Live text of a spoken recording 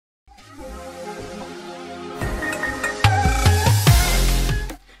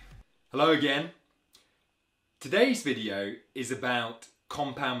Hello again. Today's video is about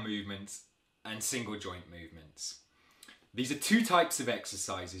compound movements and single joint movements. These are two types of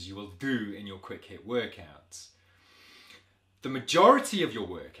exercises you will do in your QuickHIT workouts. The majority of your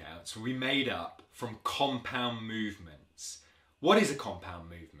workouts will be made up from compound movements. What is a compound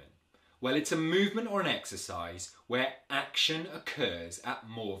movement? Well, it's a movement or an exercise where action occurs at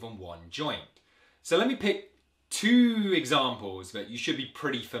more than one joint. So let me pick two examples that you should be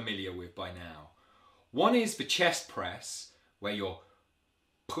pretty familiar with by now. One is the chest press, where you're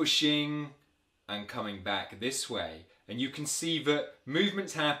pushing and coming back this way. And you can see that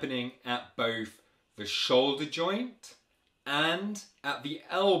movement's happening at both the shoulder joint and at the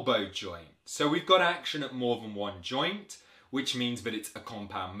elbow joint. So we've got action at more than one joint, which means that it's a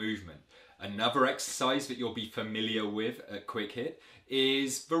compound movement. Another exercise that you'll be familiar with at QuickHIT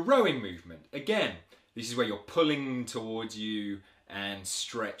is the rowing movement. Again, this is where you're pulling towards you and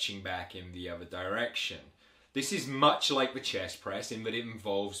stretching back in the other direction. This is much like the chest press in that it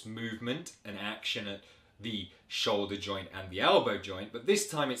involves movement and action at the shoulder joint and the elbow joint, but this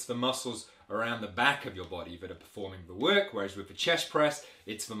time it's the muscles around the back of your body that are performing the work, whereas with the chest press,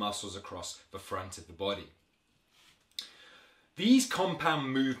 it's the muscles across the front of the body. These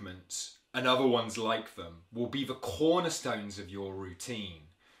compound movements and other ones like them will be the cornerstones of your routine.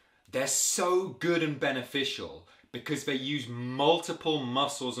 They're so good and beneficial because they use multiple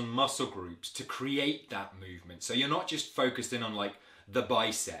muscles and muscle groups to create that movement. So you're not just focused in on like the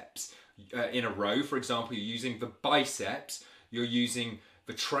biceps. In a row, for example, you're using the biceps, you're using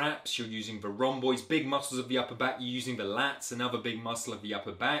the traps, you're using the rhomboids, big muscles of the upper back, you're using the lats, another big muscle of the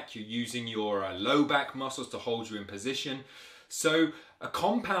upper back, you're using your low back muscles to hold you in position. So a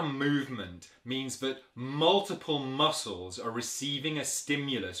compound movement means that multiple muscles are receiving a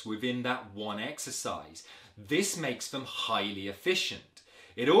stimulus within that one exercise. This makes them highly efficient.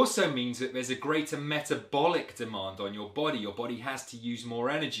 It also means that there's a greater metabolic demand on your body. Your body has to use more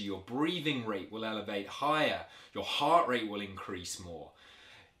energy. Your breathing rate will elevate higher. Your heart rate will increase more.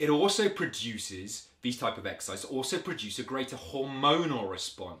 It also produces, these type of exercises also produce a greater hormonal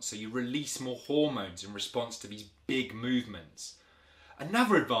response. So you release more hormones in response to these big movements.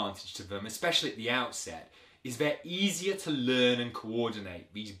 Another advantage to them, especially at the outset, is they're easier to learn and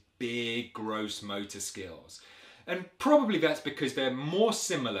coordinate these big gross motor skills. And probably that's because they're more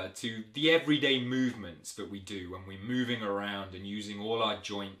similar to the everyday movements that we do when we're moving around and using all our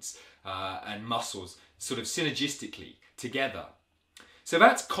joints and muscles sort of synergistically together. So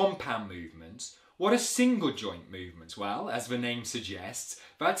that's compound movements. What are single joint movements? Well, as the name suggests,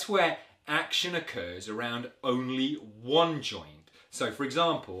 that's where action occurs around only one joint. So for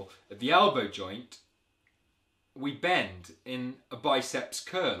example, at the elbow joint, we bend in a biceps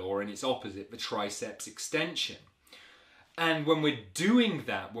curl, or in its opposite, the triceps extension. And when we're doing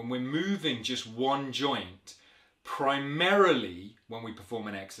that, when we're moving just one joint, primarily when we perform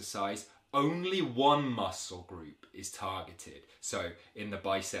an exercise, only one muscle group is targeted. So in the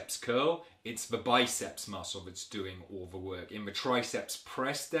biceps curl, it's the biceps muscle that's doing all the work. In the triceps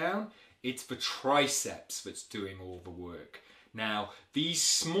press down, it's the triceps that's doing all the work. Now, these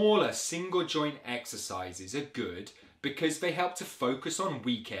smaller single joint exercises are good because they help to focus on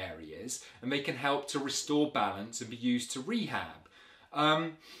weak areas and they can help to restore balance and be used to rehab.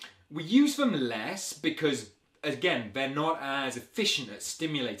 We use them less because, again, they're not as efficient at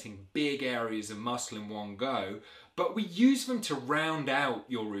stimulating big areas of muscle in one go, but we use them to round out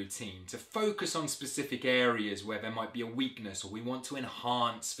your routine, to focus on specific areas where there might be a weakness or we want to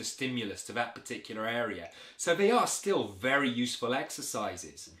enhance the stimulus to that particular area. So they are still very useful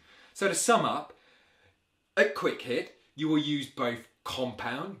exercises. So to sum up, at QuickHIT, you will use both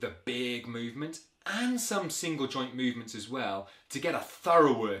compound, the big movements, and some single joint movements as well to get a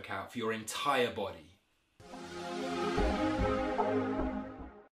thorough workout for your entire body.